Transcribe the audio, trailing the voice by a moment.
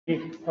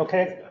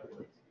Okay.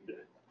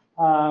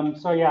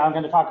 So yeah, I'm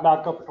going to talk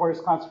about gopher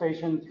tortoise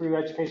conservation through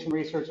education,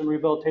 research, and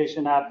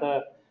rehabilitation at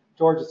the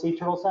Georgia Sea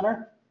Turtle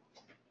Center.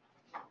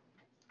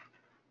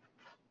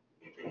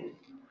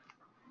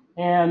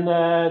 And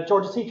the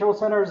Georgia Sea Turtle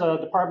Center is a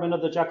department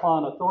of the Jekyll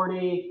Island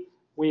Authority.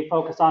 We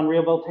focus on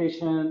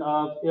rehabilitation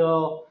of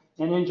ill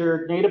and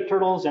injured native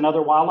turtles and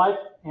other wildlife.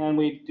 And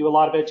we do a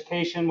lot of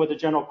education with the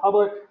general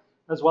public,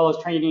 as well as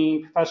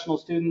training professional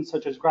students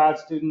such as grad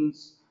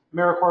students,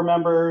 AmeriCorps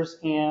members,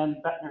 and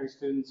veterinary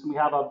students. And we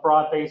have a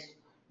broad-based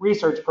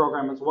research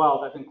program as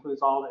well that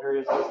includes all the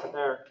areas listed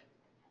there.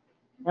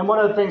 And one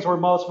of the things we're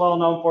most well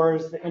known for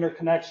is the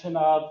interconnection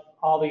of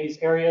all these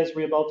areas,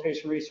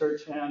 rehabilitation,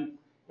 research, and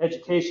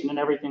education in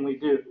everything we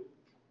do.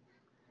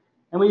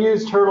 And we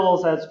use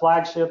turtles as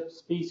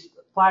flagships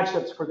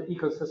for the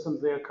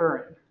ecosystems they occur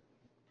in.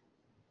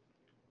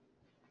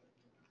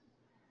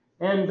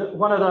 And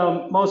one of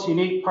the most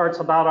unique parts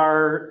about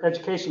our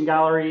education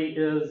gallery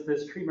is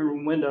this treatment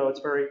room window.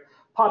 It's very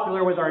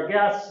popular with our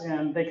guests,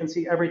 and they can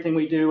see everything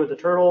we do with the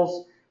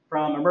turtles,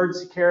 from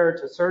emergency care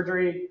to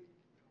surgery.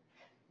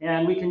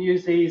 And we can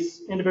use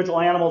these individual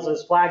animals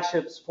as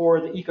flagships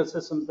for the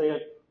ecosystems they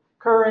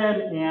occur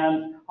in,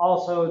 and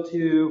also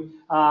to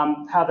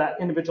have that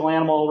individual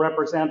animal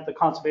represent the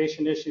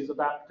conservation issues of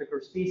that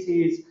particular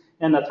species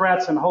and the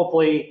threats, and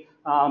hopefully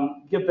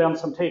give them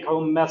some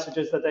take-home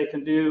messages that they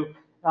can do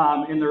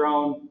in their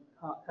own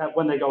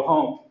when they go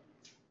home.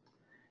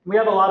 We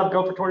have a lot of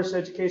gopher tortoise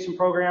education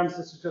programs.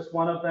 This is just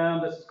one of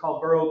them. This is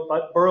called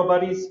Burrow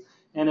Buddies,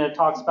 and it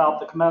talks about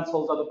the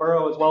commensals of the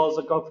burrow as well as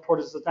the gopher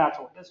tortoise's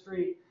natural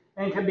history,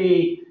 and can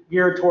be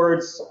geared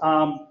towards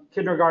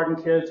kindergarten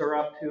kids or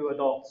up to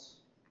adults.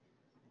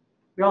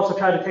 We also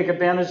try to take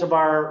advantage of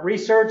our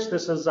research.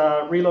 This is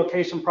a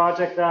relocation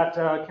project that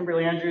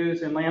Kimberly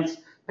Andrews and Lance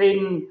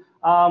Payton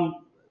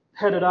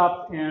headed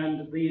up,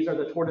 and these are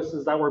the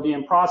tortoises that were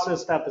being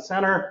processed at the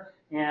center,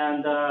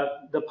 and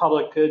the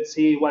public could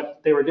see what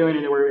they were doing,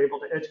 and they were able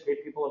to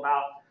educate people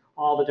about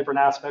all the different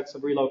aspects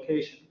of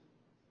relocation.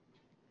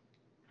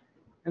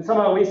 And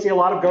somehow we see a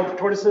lot of gopher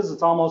tortoises.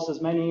 It's almost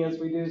as many as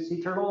we do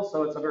sea turtles,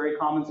 so it's a very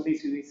common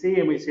species we see,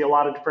 and we see a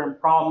lot of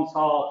different problems. So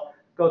I'll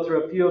go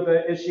through a few of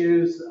the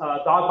issues.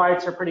 Dog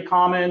bites are pretty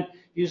common.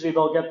 Usually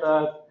they'll get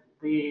the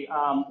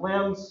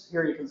limbs.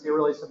 Here you can see a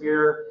really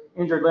severe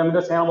injured limb.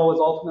 This animal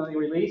was ultimately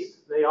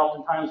released. They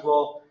oftentimes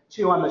will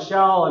chew on the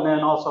shell and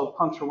then also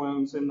puncture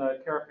wounds in the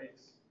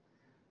carapace.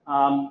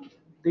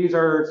 These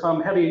are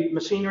some heavy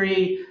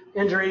machinery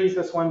injuries.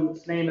 This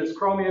one's name is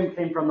Chromium,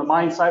 came from the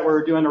mine site where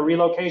we're doing a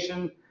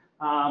relocation,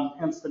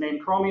 hence the name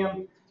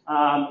Chromium.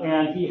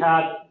 And he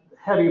had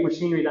heavy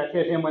machinery that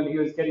hit him when he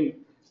was getting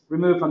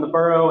removed from the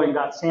burrow and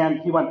got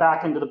sand. He went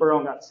back into the burrow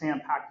and got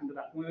sand packed into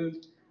that wound,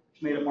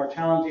 which made it more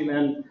challenging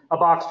than a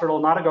box turtle,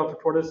 not a gopher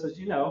tortoise, as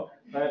you know,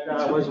 but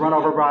was run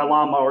over by a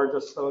lawnmower,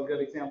 just so a good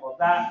example of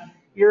that.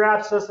 Ear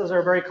abscesses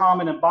are very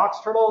common in box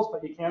turtles,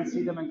 but you can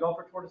see them in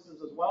gopher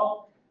tortoises as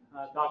well.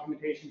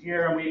 Documentation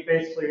here, and we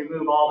basically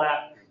remove all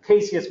that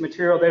caseous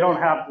material. They don't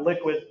have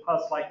liquid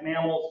pus like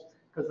mammals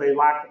because they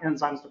lack the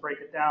enzymes to break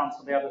it down,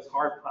 so they have this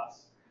hard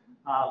pus.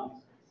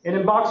 And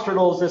in box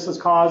turtles, this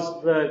has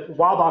caused the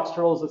wild box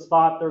turtles. It's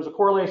thought there's a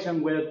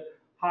correlation with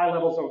high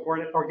levels of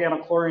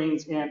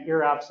organochlorines and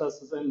ear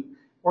abscesses, and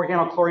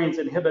organochlorines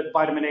inhibit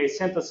vitamin A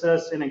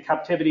synthesis, and in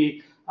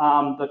captivity,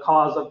 the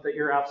cause of the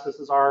ear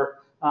abscesses are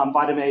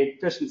vitamin A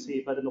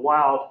deficiency, but in the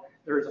wild,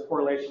 there is a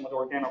correlation with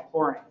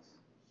organochlorines.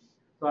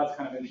 So that's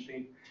kind of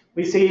interesting.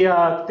 We see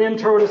thin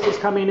tortoises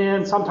coming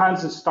in.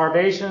 Sometimes it's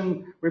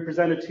starvation. We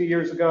presented 2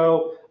 years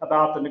ago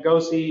about the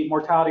Ngozi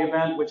mortality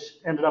event, which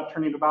ended up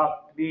turning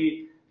about to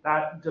be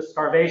that just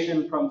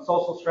starvation from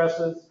social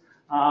stresses.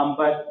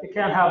 But it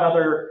can have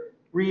other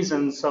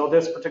reasons. So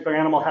this particular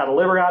animal had a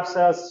liver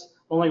abscess.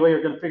 Only way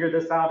you're going to figure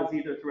this out is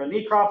either through a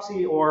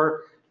necropsy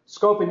or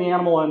scoping the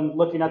animal and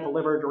looking at the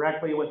liver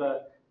directly with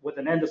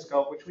an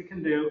endoscope, which we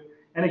can do.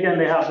 And again,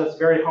 they have this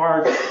very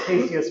hard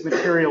caseous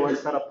material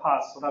instead of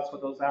pus, so that's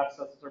what those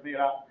abscesses are made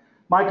of.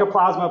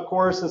 Mycoplasma, of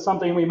course, is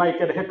something we might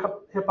get a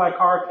hit by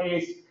car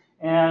case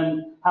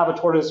and have a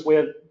tortoise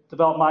with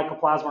developed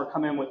mycoplasma or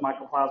come in with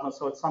mycoplasma,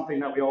 so it's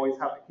something that we always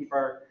have to keep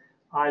our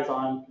eyes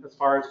on as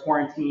far as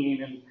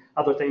quarantine and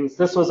other things.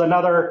 This was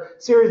another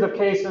series of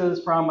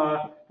cases from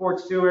Fort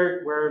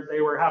Stewart where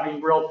they were having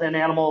real thin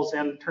animals,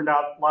 and it turned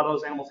out a lot of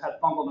those animals had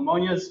fungal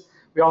pneumonias.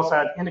 We also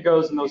had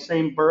indigos in those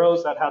same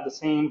burrows that had the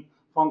same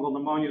fungal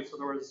pneumonia, so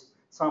there was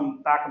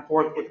some back and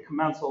forth with the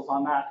commensals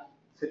on that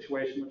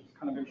situation, which is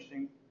kind of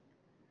interesting.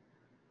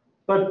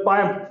 But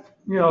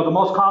the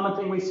most common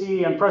thing we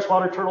see in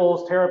freshwater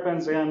turtles,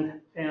 terrapins,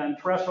 and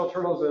terrestrial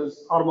turtles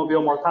is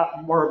automobile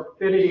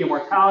morbidity and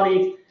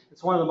mortality.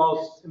 It's one of the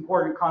most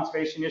important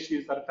conservation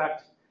issues that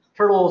affect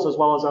turtles as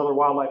well as other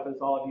wildlife, as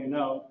all of you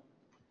know.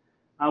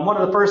 One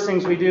of the first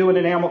things we do when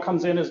an animal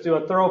comes in is do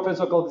a thorough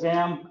physical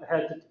exam,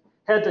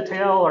 head to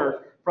tail,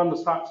 or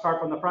start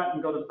from the front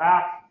and go to the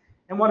back.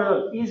 And one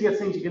of the easiest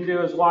things you can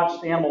do is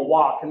watch the animal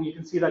walk. And you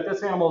can see that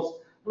this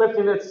animal's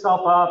lifting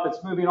itself up,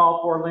 it's moving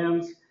all four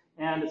limbs,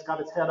 and it's got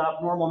its head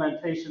up, normal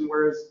mentation,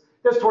 whereas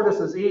this tortoise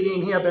is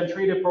eating. He had been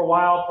treated for a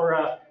while for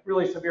a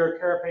really severe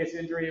carapace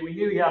injury. We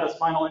knew he had a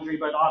spinal injury,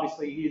 but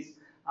obviously he's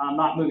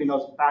not moving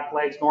those back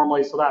legs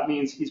normally, so that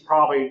means he's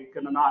probably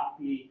going to not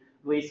be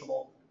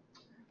releasable.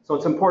 So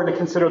it's important to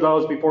consider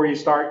those before you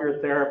start your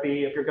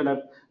therapy. If you're going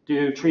to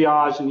do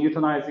triage and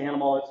euthanize the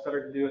animal, it's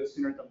better to do it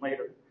sooner than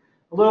later.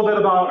 A little bit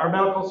about our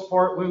medical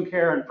support, wound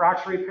care, and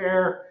fracture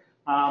repair.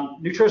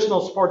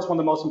 Nutritional support is one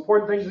of the most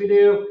important things we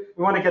do.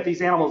 We want to get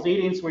these animals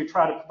eating, so we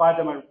try to provide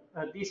them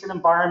a decent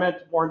environment,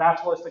 more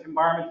naturalistic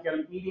environment to get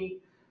them eating.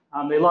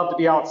 They love to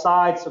be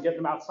outside, so getting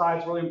them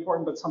outside is really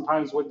important, but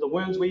sometimes with the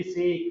wounds we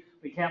see,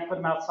 we can't put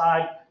them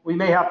outside. We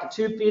may have to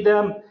tube feed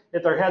them.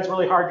 If their head's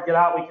really hard to get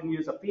out, we can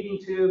use a feeding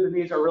tube, and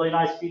these are really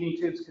nice feeding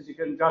tubes because you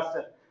can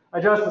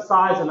adjust the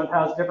size, and it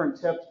has different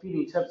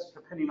feeding tips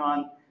depending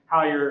on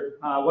how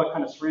what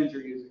kind of syringe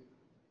you're using.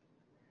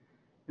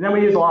 And then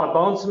we use a lot of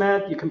bone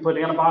cement. You can put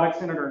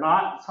antibiotics in it or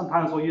not.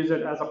 Sometimes we'll use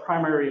it as a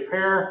primary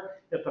repair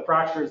if the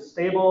fracture is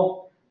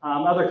stable.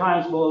 Other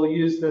times we'll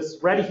use this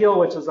ReadyHeal,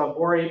 which is a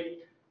borate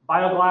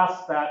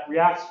bioglass that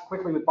reacts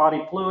quickly with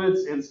body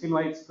fluids and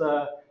stimulates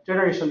the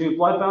generation of new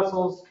blood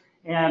vessels,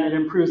 and it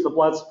improves the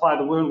blood supply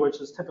to the wound,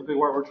 which is typically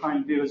what we're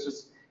trying to do, is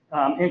just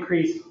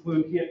decrease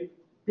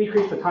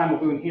the time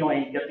of wound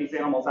healing to get these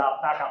animals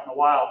back out in the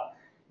wild.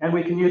 And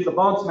we can use the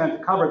bone cement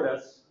to cover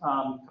this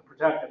to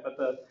protect it, but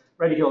the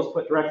ReadyHeal is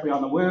put directly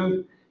on the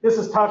wound. This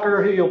is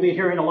Tucker, who you'll be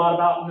hearing a lot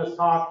about in this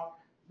talk.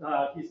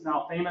 He's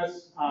now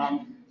famous.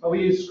 But we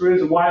use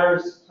screws and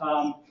wires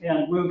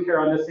and wound care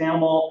on this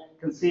animal.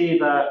 You can see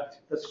the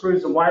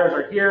screws and wires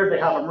are here. They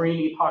have a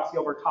marine epoxy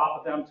over top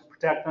of them to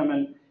protect them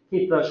and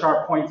keep the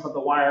sharp points of the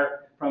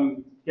wire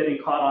from getting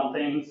caught on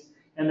things.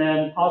 And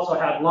then also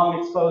have lung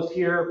exposed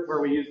here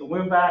where we use the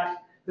wound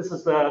vac. This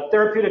is the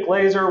therapeutic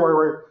laser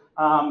where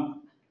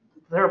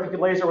the therapeutic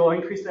laser will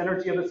increase the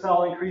energy of the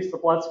cell, increase the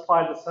blood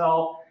supply to the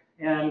cell,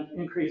 and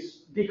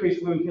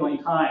decrease wound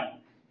healing time.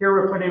 Here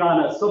we're putting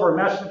on a silver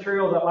mesh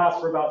material that lasts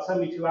for about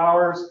 72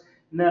 hours,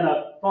 and then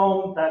a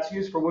foam that's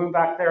used for wound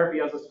vac therapy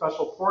has a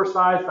special pore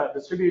size that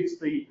distributes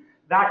the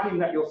vacuum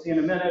that you'll see in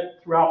a minute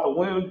throughout the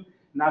wound,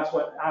 and that's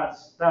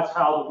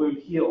how the wound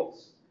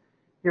heals.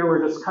 Here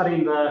we're just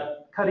cutting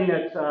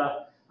it,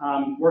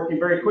 working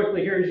very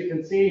quickly here, as you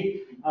can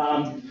see,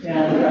 and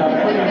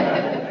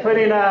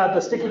putting the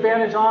sticky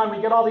bandage on.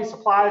 We get all these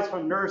supplies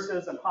from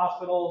nurses and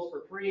hospitals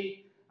for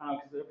free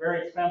because they're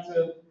very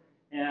expensive,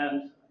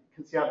 and you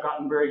can see I've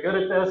gotten very good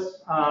at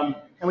this. And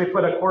we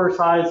put a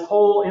quarter-size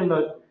hole in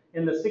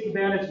the sticky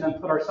bandage, and then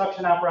put our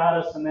suction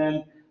apparatus, and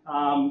then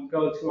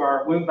go to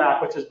our wound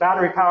vac, which is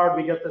battery-powered.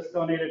 We get this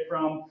donated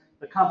from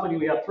the company.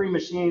 We have 3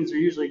 machines. They're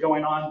usually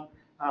going on.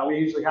 We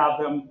usually have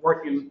them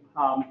working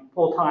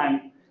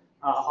full-time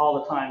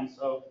all the time.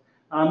 So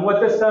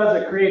what this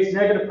does, it creates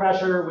negative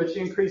pressure, which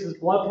increases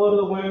blood flow to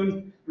the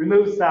wound,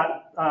 removes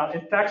that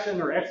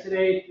infection or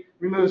exudate,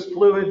 removes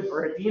fluid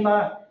or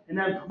edema, and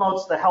then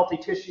promotes the healthy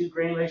tissue,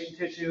 granulation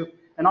tissue,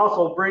 and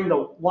also bring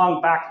the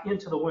lung back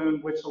into the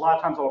wound, which a lot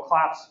of times will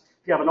collapse.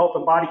 If you have an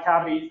open body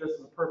cavity, this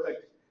is a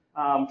perfect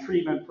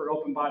treatment for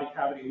open body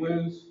cavity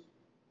wounds.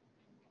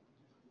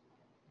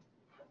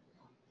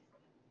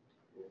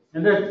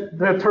 And then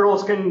the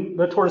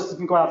tortoises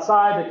can go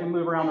outside, they can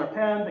move around their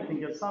pen, they can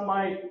get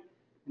sunlight,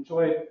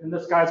 enjoy, and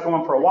this guy's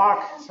going for a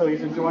walk, so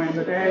he's enjoying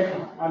the day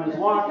on his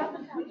walk.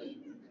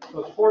 So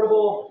it's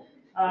portable.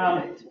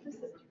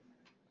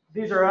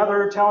 These are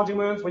other challenging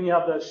wounds when you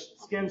have the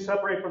skin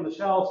separate from the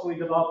shell, so we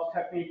developed a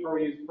technique where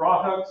we use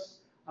bra hooks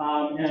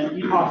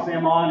and epoxy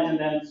them on, and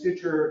then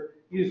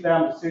use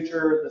them to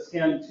suture the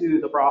skin to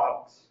the bra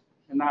hooks.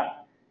 And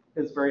that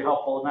is very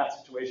helpful in that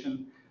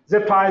situation.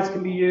 Zip ties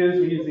can be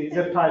used. We use these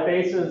zip tie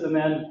bases and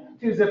then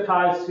 2 zip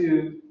ties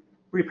to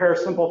repair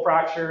simple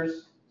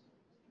fractures.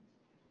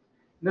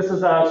 And this is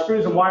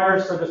screws and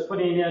wires, so just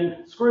putting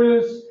in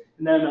screws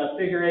and then a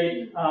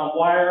figure-8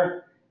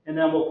 wire, and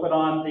then we'll put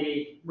on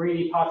the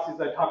marine epoxies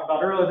that I talked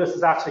about earlier. This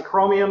is actually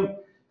chromium,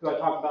 that I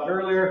talked about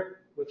earlier,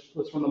 which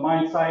was from the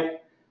mine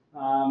site.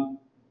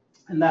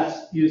 And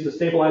that's used to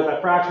stabilize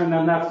that fracture. And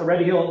then that's the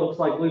ReadyHeal. It looks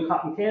like blue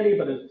cotton candy,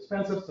 but it's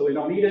expensive, so we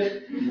don't need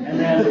it. And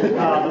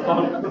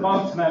then the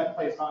bone cement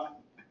placed on it.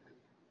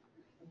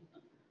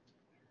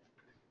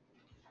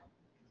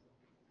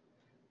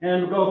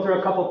 And we'll go through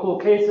a couple cool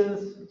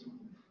cases.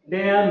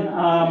 Dan,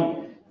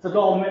 it's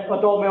adult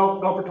male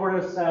gopher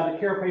tortoise had a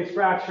carapace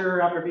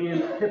fracture after being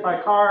hit by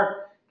a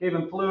car. Gave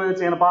him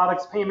fluids,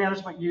 antibiotics, pain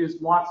management,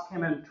 used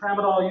meloxicam and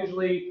tramadol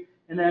usually,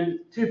 and then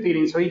tube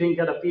feeding, so he didn't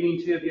get a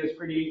feeding tube. He was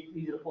pretty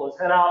easy to pull his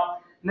head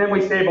out. And then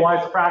we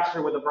stabilized the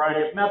fracture with a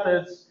variety of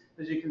methods.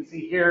 As you can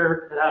see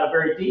here, it had a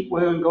very deep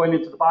wound going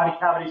into the body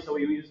cavity, so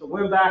we used the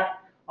wound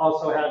vac.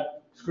 Also had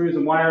screws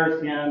and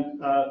wires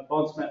and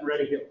bone cement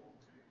ready to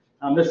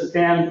go. This is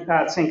Dan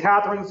at St.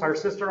 Catharines, our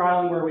sister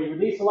island, where we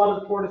release a lot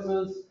of the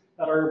tortoises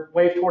that are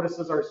wave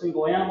tortoises, are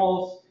single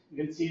animals.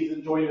 You can see he's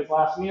enjoying his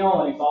last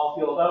meal, and he's all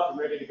healed up and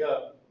ready to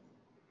go.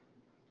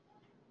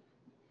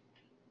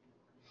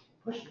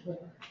 Push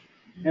it.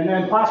 And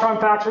then plaster arm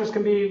fractures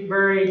can be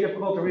very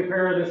difficult to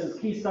repair. This is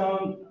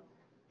keystone,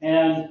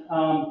 and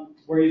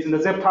we're using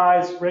the zip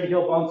ties, red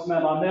heel bone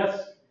cement on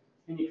this,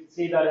 and you can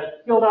see that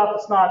it healed up.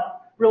 It's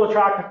not real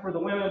attractive for the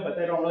women, but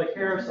they don't really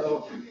care,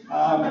 so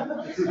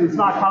it's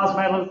not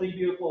cosmetically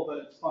beautiful, but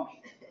it's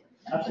functional.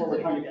 That's what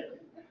we're trying to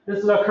get.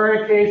 This is a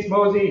current case,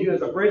 Mosey, who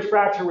has a bridge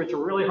fracture, which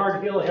are really hard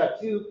to heal. He had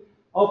 2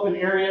 open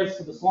areas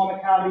to the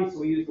stomach cavity, so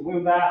we used the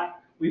wound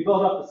vac. We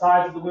built up the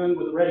sides of the wound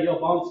with a red heel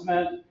bone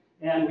cement,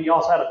 and we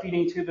also had a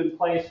feeding tube in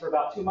place for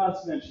about 2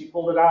 months, and then she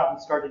pulled it out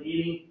and started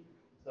eating.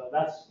 So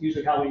that's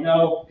usually how we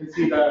know. You can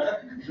see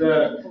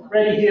the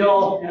red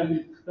heel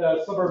and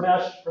the silver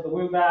mesh for the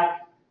wound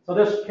vac. So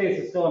this case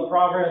is still in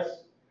progress.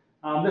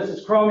 This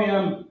is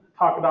Chromium.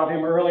 Talked about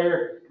him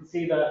earlier. You can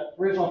see the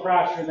original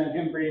fracture and then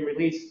him being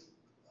released.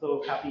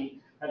 So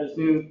happy at his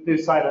new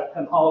site at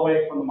Penn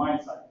Holloway from the mine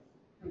site.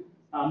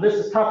 This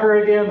is Tucker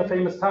again, the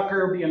famous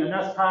Tucker being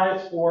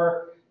anesthetized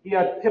for, he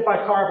got hit by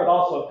car, but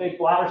also a big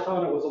bladder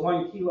stone. It was a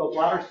 1 kilo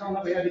bladder stone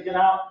that we had to get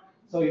out.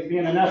 So he's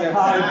being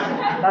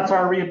anesthetized. That's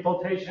our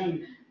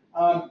rehabilitation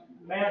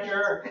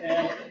manager.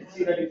 And you can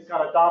see that he's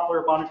got a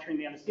Doppler monitoring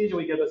the anesthesia.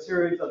 We give a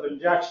series of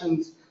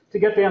injections to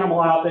get the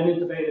animal out, then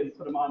intubate and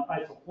put him on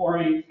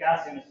isoflurane,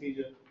 gas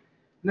anesthesia.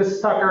 And this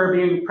is Tucker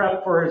being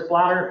prepped for his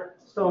bladder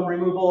stone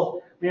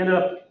removal. We ended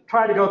up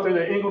trying to go through the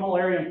inguinal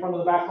area in front of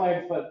the back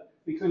legs, but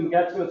we couldn't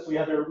get to it, so we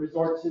had to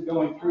resort to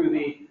going through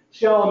the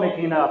shell and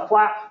making a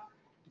flap.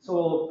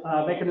 So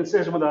we'll make an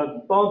incision with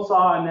a bone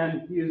saw and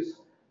then use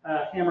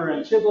a hammer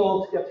and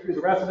chisel to get through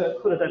the rest of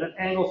it, put it at an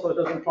angle so it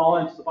doesn't fall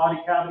into the body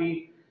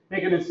cavity,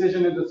 make an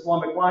incision into the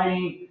stomach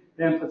lining,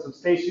 then put some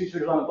stay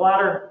sutures on the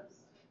bladder.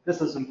 This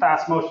is in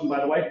fast motion,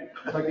 by the way,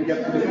 so I can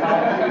get through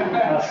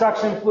this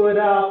suction fluid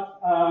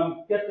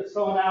out, get the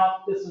stone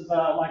out. This is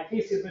like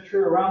feces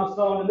mature around the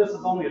stone, and this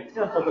is only a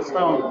 1/10 of the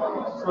stone.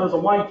 So there's a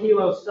 1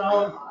 kilo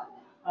stone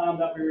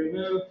that we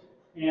removed,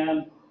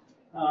 and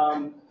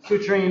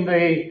suturing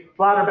the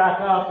bladder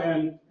back up,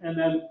 and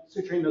then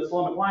suturing the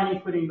stomach lining,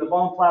 putting the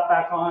bone flap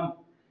back on.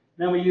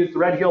 Then we used the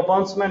red heel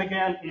bone cement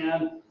again,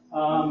 and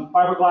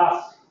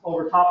fiberglass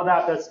over top of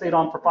that stayed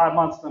on for 5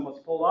 months, then was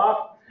pulled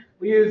off.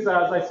 We use,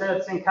 as I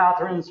said, St.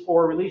 Catherine's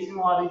for releasing a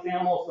lot of these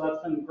animals, so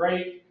that's been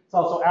great. It's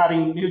also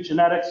adding new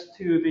genetics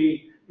to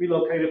the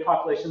relocated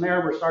population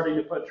there. We're starting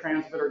to put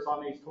transmitters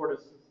on these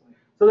tortoises.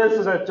 So this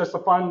is just a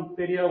fun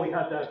video. We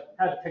had to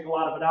take a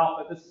lot of it out,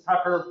 but this is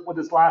Tucker with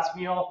his last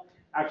meal,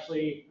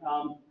 actually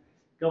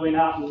going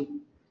out, and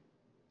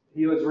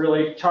he was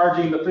really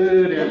charging the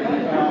food,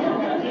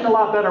 and eating a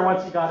lot better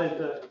once he got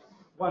to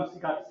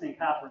St.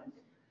 Catherine's.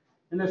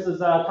 And this is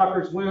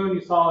Tucker's wound.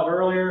 You saw it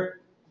earlier.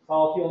 It's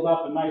all healed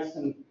up and nice,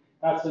 and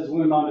that's his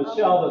wound on his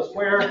shell, the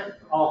square,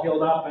 all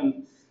healed up,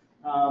 and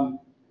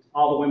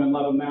all the women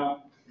love him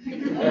now.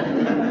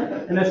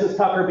 And this is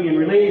Tucker being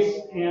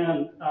released,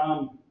 and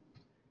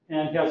he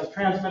has his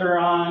transmitter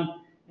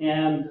on,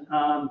 and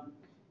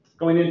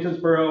going into his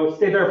burrow.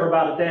 Stayed there for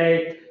about a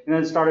day, and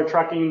then started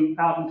trucking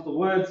out into the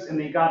woods, and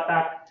he got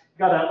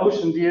an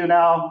ocean view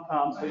now,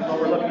 so he's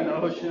overlooking the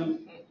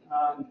ocean.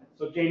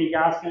 So Janie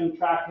Gaskin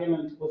tracked him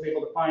and was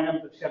able to find him,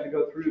 but she had to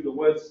go through the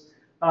woods,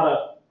 about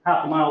a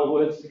half a mile of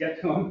woods to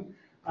get to him.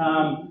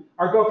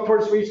 Our gopher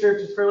tortoise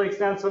research is fairly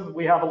extensive.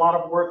 We have a lot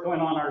of work going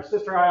on our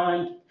sister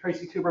island.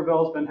 Tracy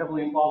Tuberville has been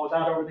heavily involved with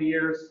that over the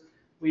years.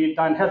 We've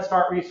done Head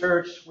Start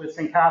research with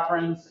St.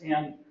 Catherine's,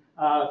 and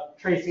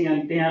Tracy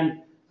and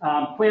Dan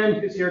Quinn,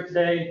 who's here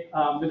today.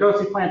 The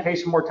Dosi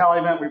Plantation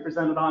mortality event we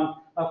presented on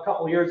a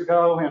couple years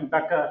ago, and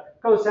Becca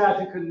Kosad,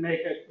 who couldn't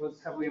make it,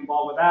 was heavily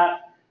involved with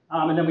that.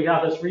 And then we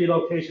have this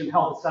relocation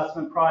health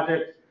assessment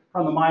project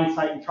from the mine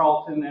site in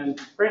Charlton and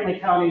Brantley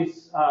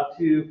counties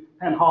to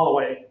Penn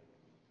Holloway.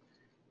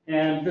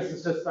 And this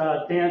is just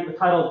the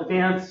title of the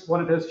dance,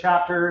 one of his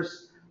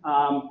chapters,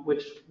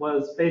 which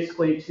was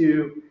basically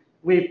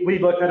we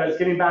looked at it as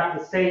getting back to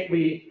the state.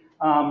 We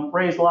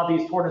raised a lot of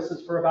these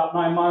tortoises for about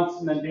 9 months,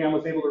 and then Dan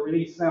was able to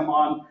release them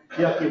on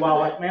the Upton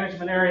Wildlife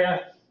Management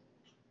Area.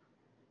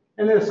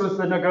 And this was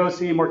the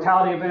Nagosi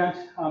mortality event.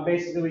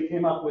 Basically, we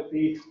came up with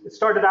it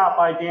started out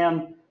by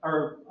Dan,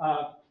 or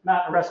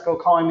Matt Oresco,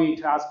 calling me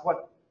to ask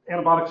what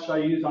antibiotics should I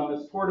use on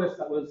this tortoise.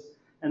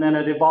 And then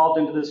it evolved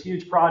into this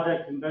huge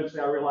project, and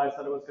eventually I realized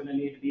that it was going to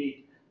need to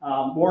be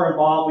more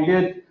involved. We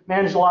did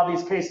manage a lot of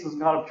these cases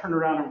and got them turned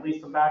around and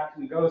released them back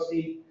to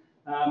Nagosi.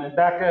 And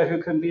Becca,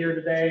 who couldn't be here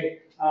today,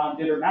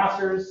 did her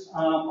master's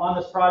on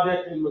this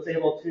project and was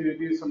able to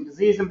do some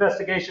disease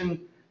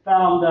investigation,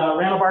 found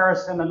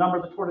rhinovirus in a number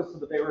of the tortoises,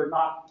 but they were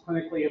not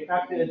clinically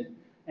affected.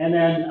 And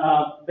then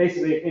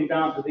basically it came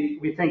down to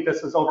we think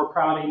this is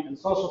overcrowding and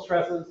social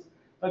stresses.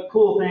 The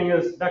cool thing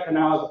is Becca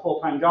now has a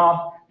full-time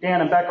job.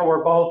 Dan and Becca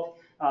were both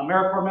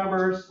AmeriCorps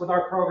members with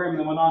our program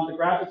and went on to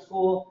graduate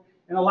school.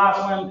 And the last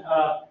one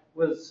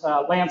was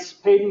Lance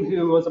Payton,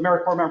 who was an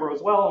AmeriCorps member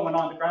as well and went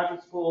on to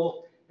graduate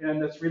school in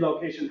this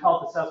relocation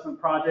health assessment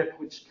project,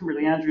 which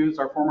Kimberly Andrews,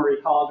 our former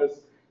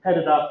ecologist,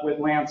 headed up with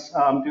Lance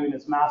doing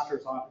his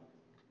master's on.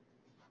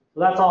 So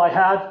that's all I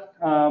had.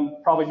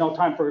 Probably no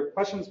time for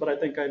questions, but I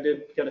think I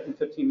did get it in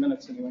 15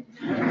 minutes anyway.